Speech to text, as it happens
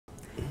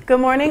Good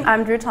morning,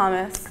 I'm Drew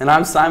Thomas. And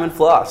I'm Simon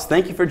Floss.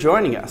 Thank you for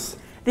joining us.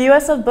 The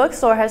USF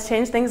bookstore has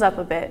changed things up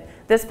a bit.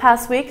 This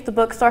past week, the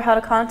bookstore held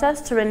a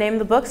contest to rename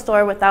the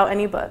bookstore without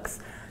any books.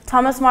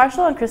 Thomas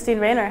Marshall and Christine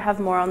Rayner have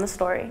more on the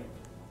story.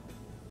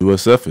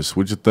 USF is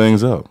switching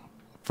things up.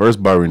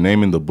 First, by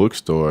renaming the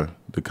bookstore,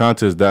 the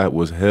contest that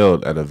was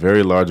held at a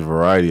very large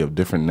variety of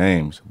different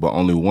names, but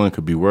only one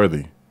could be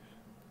worthy.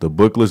 The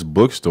bookless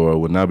bookstore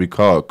would now be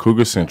called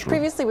Cougar Central.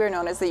 Previously we were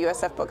known as the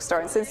USF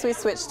bookstore, and since we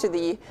switched to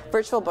the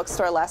virtual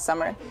bookstore last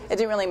summer, it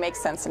didn't really make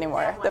sense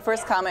anymore. The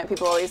first comment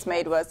people always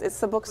made was, it's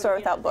the bookstore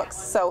without books.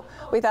 So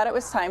we thought it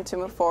was time to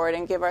move forward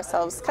and give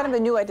ourselves kind of a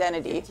new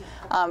identity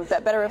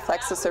that better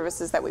reflects the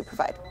services that we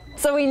provide.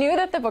 So we knew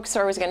that the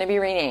bookstore was going to be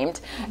renamed,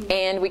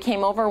 and we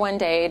came over one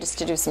day just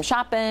to do some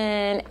shopping,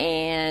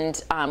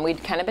 and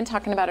we'd kind of been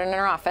talking about it in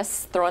our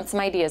office, throwing some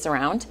ideas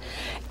around,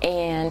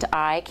 and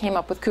I came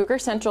up with Cougar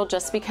Central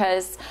just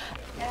because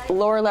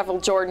lower level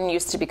Jordan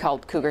used to be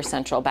called Cougar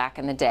Central back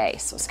in the day,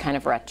 so it's kind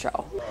of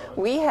retro.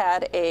 We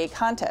had a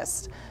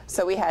contest,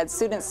 so we had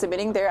students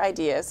submitting their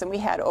ideas, and we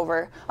had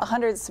over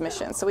 100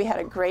 submissions, so we had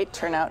a great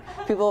turnout.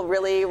 People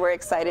really were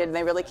excited, and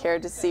they really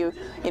cared to see,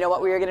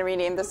 what we were going to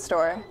rename the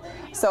store.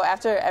 So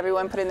after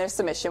everyone put in their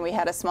submission, we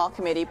had a small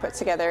committee put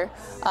together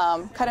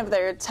kind of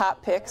their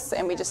top picks,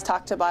 and we just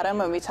talked about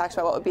them, and we talked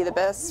about what would be the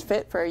best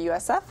fit for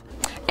USF.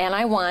 And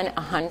I won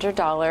a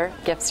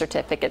 $100 gift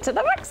certificate to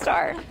the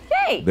bookstore.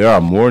 Yay! There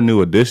are more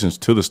new additions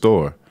to the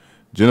store.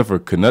 Jennifer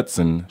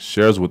Knutson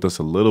shares with us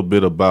a little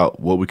bit about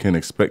what we can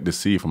expect to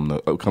see from the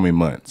upcoming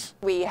months.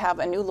 We have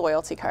a new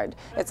loyalty card.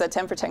 It's a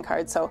 10 for 10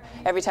 card, so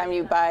every time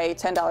you buy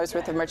 $10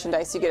 worth of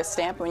merchandise, you get a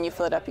stamp, and when you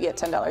fill it up, you get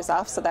 $10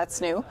 off, so that's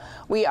new.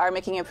 We are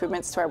making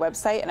improvements to our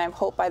website, and I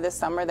hope by this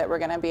summer that we're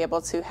going to be able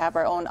to have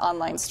our own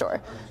online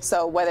store.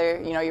 So whether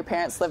your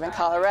parents live in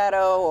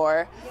Colorado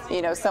or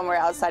somewhere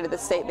outside of the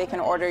state, they can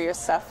order your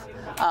stuff,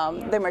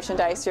 their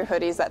merchandise, your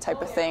hoodies, that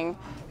type of thing,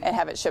 and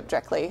have it shipped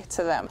directly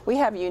to them. We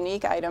have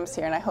unique items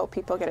here, and I hope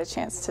people get a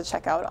chance to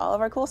check out all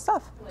of our cool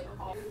stuff.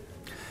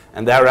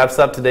 And that wraps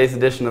up today's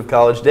edition of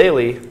College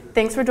Daily.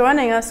 Thanks for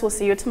joining us. We'll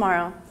see you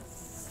tomorrow.